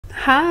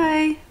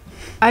Hi!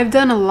 I've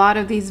done a lot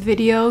of these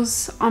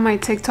videos on my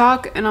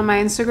TikTok and on my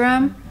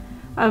Instagram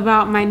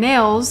about my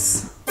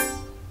nails.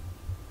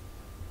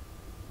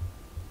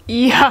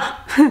 Yeah,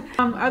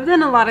 I've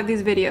done a lot of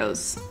these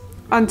videos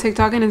on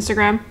TikTok and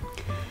Instagram,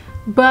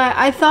 but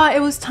I thought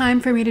it was time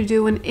for me to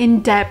do an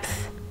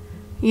in-depth,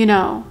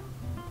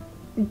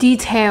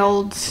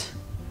 detailed,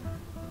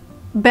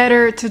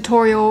 better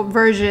tutorial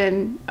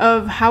version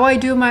of how I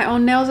do my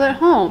own nails at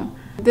home.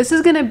 This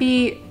is gonna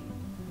be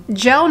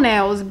gel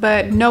nails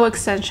but no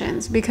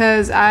extensions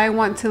because I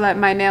want to let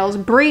my nails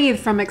breathe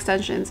from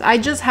extensions. I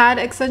just had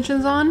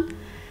extensions on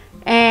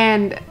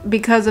and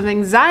because of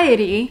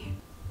anxiety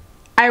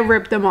I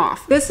ripped them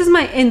off. This is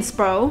my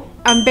inspo.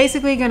 I'm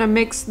basically gonna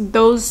mix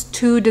those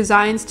two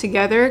designs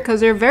together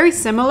because they're very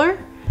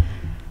similar.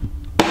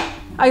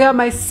 I got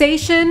my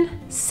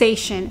station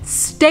set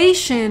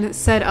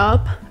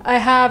up. I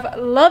have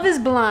Love is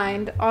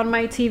Blind on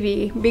my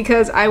TV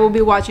because I will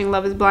be watching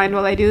Love is Blind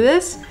while I do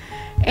this.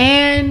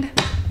 And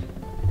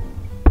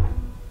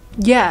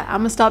yeah, I'm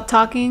gonna stop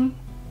talking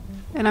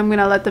and I'm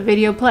gonna let the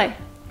video play.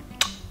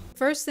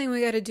 First thing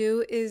we gotta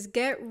do is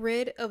get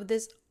rid of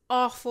this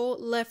awful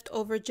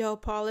leftover gel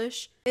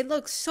polish. It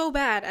looks so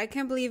bad. I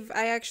can't believe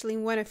I actually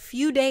went a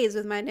few days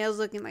with my nails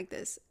looking like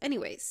this.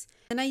 Anyways,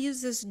 and I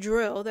use this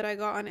drill that I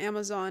got on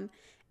Amazon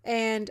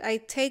and I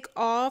take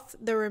off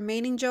the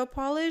remaining gel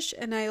polish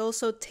and I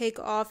also take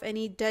off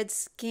any dead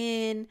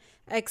skin,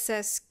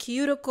 excess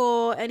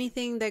cuticle,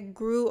 anything that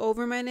grew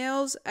over my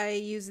nails. I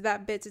use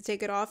that bit to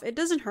take it off. It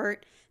doesn't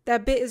hurt.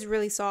 That bit is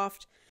really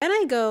soft. And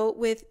I go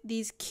with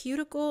these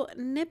cuticle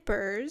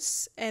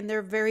nippers and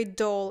they're very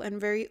dull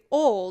and very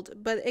old,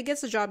 but it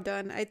gets the job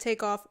done. I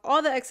take off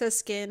all the excess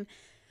skin.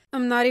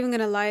 I'm not even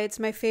gonna lie, it's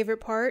my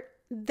favorite part.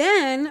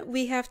 Then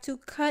we have to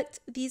cut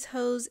these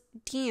hoes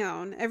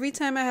down. Every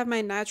time I have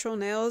my natural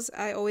nails,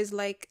 I always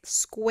like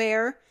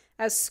square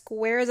as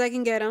I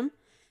can get them.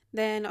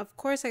 Then, of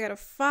course, I got a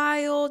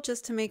file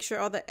just to make sure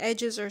all the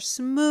edges are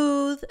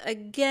smooth.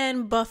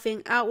 Again,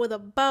 buffing out with a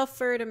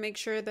buffer to make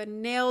sure the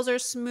nails are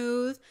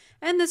smooth.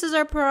 And this is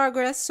our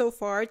progress so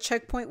far.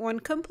 Checkpoint 1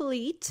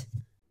 complete.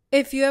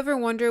 If you ever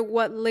wonder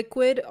what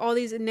liquid all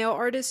these nail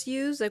artists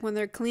use, like when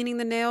they're cleaning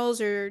the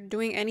nails or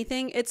doing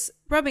anything, it's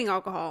rubbing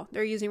alcohol.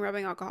 They're using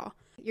rubbing alcohol.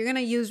 You're going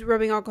to use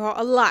rubbing alcohol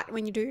a lot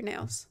when you do your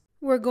nails.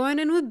 We're going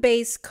in with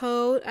base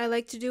coat. I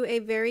like to do a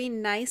very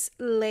nice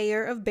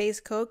layer of base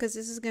coat because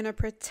this is going to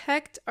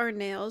protect our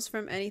nails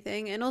from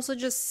anything and also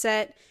just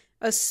set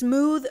a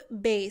smooth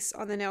base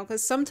on the nail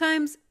because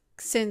sometimes,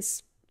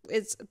 since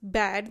it's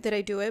bad that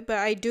I do it, but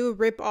I do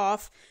rip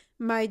off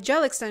my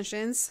gel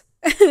extensions,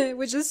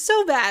 which is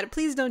so bad.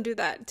 Please don't do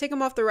that. Take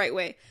them off the right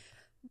way.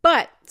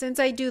 But since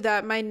I do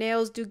that, my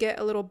nails do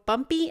get a little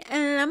bumpy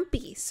and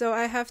lumpy. So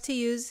I have to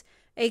use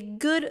a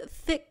good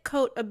thick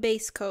coat of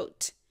base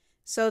coat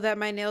so that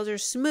my nails are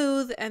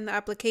smooth and the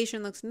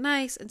application looks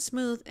nice and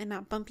smooth and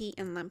not bumpy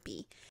and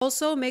lumpy.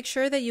 Also, make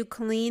sure that you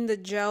clean the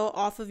gel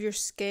off of your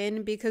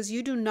skin because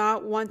you do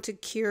not want to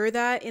cure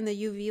that in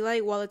the UV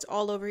light while it's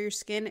all over your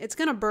skin. It's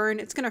gonna burn,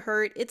 it's gonna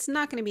hurt, it's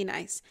not gonna be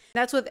nice.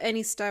 That's with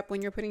any step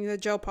when you're putting the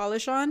gel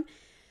polish on.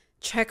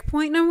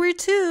 Checkpoint number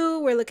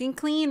 2, we're looking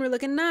clean, we're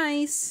looking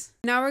nice.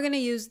 Now we're going to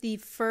use the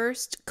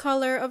first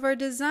color of our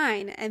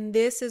design, and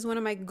this is one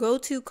of my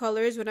go-to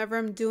colors whenever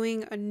I'm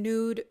doing a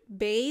nude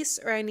base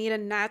or I need a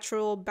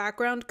natural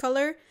background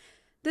color.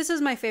 This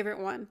is my favorite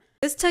one.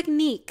 This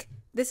technique,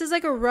 this is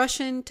like a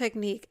Russian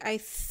technique, I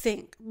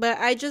think, but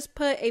I just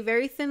put a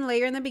very thin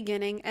layer in the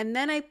beginning and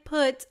then I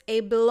put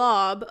a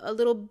blob, a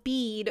little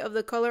bead of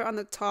the color on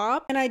the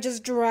top, and I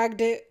just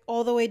dragged it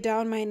all the way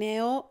down my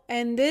nail,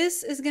 and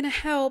this is going to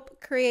help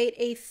create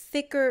a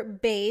thicker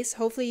base.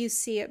 Hopefully you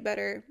see it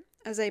better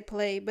as I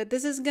play, but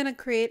this is going to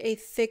create a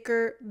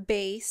thicker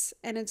base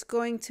and it's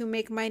going to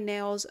make my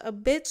nails a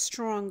bit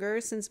stronger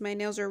since my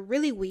nails are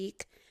really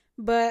weak.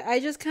 But I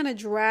just kind of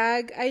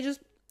drag,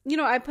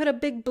 I put a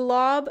big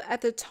blob at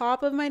the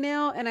top of my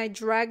nail and I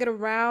drag it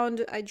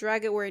around. I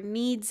drag it where it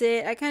needs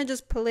it. I kind of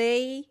just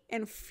play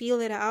and feel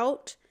it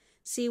out,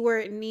 see where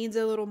it needs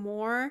a little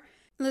more.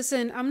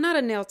 Listen, I'm not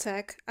a nail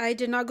tech. I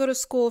did not go to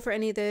school for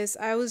any of this.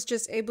 I was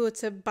just able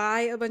to buy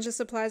a bunch of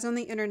supplies on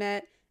the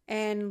internet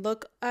and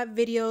look at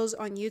videos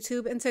on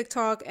YouTube and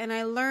TikTok, and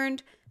I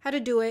learned how to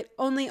do it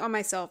only on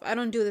myself. I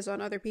don't do this on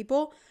other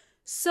people.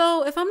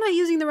 So if I'm not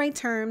using the right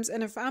terms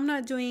and if I'm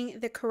not doing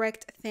the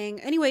correct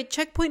thing. Anyway,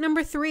 checkpoint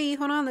number 3.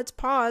 Hold on, let's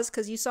pause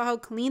because you saw how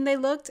clean they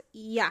looked.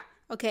 Yeah,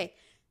 okay.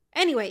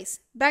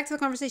 Anyways, back to the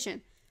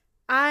conversation.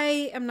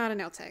 I am not a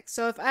nail tech.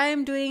 So if I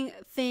am doing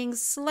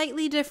things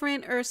slightly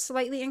different or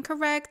slightly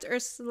incorrect or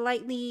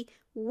slightly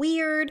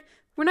weird,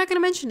 we're not going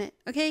to mention it,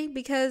 okay?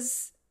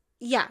 Because,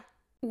 yeah.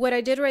 What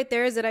I did right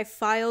there is that I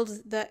filed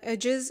the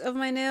edges of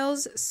my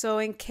nails, so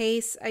in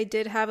case I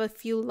did have a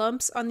few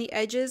lumps on the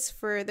edges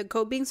for the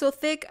coat being so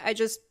thick, I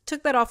just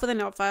took that off with a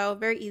nail file.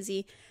 Very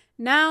easy.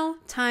 Now,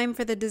 time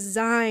for the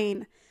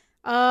design.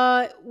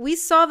 We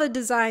saw the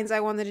designs I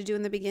wanted to do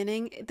in the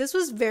beginning. This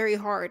was very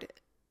hard.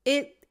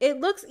 It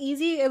looks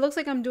easy. It looks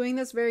like I'm doing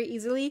this very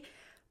easily,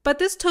 But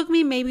this took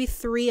me maybe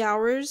 3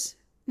 hours.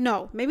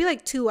 No, maybe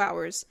like 2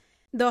 hours.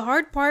 The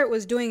hard part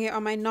was doing it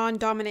on my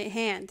non-dominant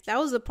hand. That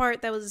was the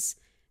part that was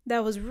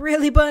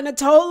really putting a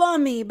toll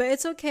on me. But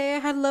it's okay. I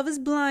had Love is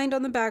Blind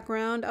on the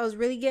background. I was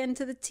really getting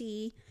to the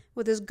tea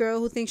with this girl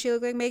who thinks she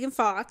looked like Megan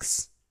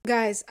Fox.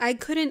 Guys, I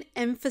couldn't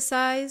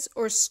emphasize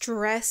or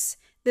stress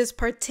this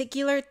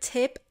particular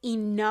tip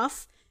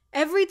enough.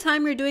 Every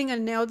time you're doing a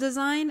nail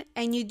design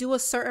and you do a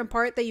certain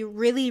part that you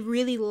really,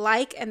 really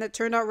like and that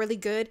turned out really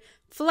good,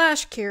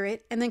 flash cure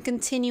it and then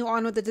continue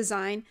on with the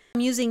design.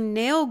 I'm using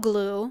nail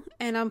glue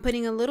and I'm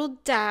putting a little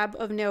dab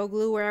of nail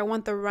glue where I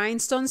want the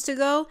rhinestones to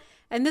go.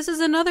 And this is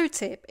another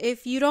tip.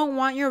 If you don't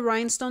want your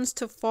rhinestones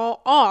to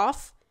fall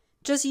off,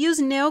 just use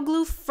nail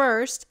glue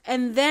first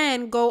and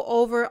then go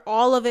over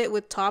all of it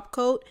with top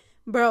coat.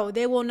 Bro,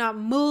 they will not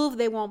move.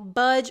 They won't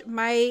budge.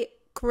 My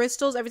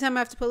crystals, every time I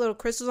have to put little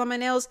crystals on my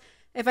nails,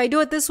 if I do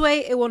it this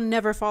way, it will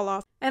never fall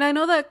off. And I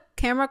know that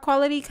camera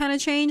quality kind of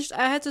changed.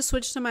 I had to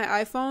switch to my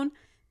iPhone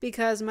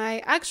because my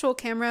actual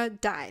camera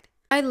died.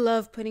 I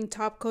love putting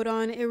top coat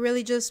on. It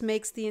really just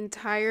makes the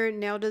entire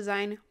nail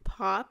design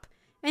pop.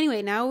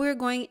 Anyway, now we're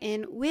going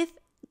in with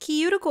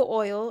cuticle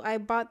oil. I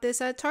bought this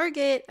at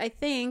Target, I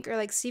think, or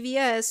like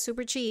CVS,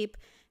 super cheap.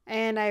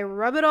 And I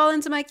rub it all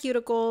into my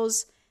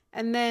cuticles.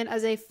 And then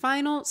as a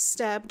final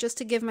step, just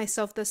to give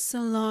myself the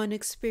salon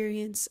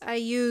experience, I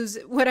use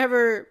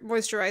whatever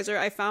moisturizer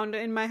I found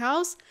in my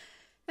house.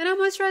 And I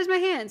moisturize my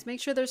hands.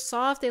 Make sure they're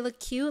soft, they look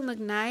cute and look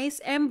nice.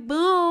 And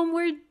boom,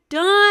 we're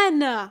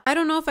done. I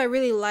don't know if I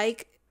really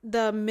like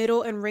the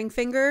middle and ring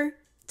finger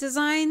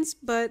designs,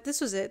 but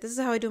this was it. This is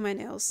how I do my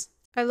nails.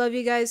 I love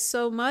you guys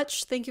so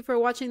much. Thank you for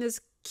watching this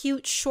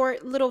cute,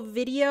 short little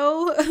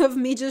video of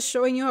me just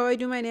showing you how I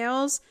do my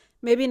nails.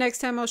 Maybe next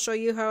time I'll show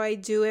you how I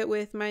do it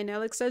with my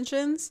nail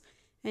extensions.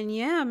 And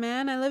yeah,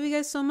 man, I love you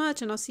guys so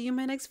much, and I'll see you in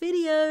my next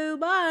video.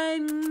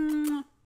 Bye!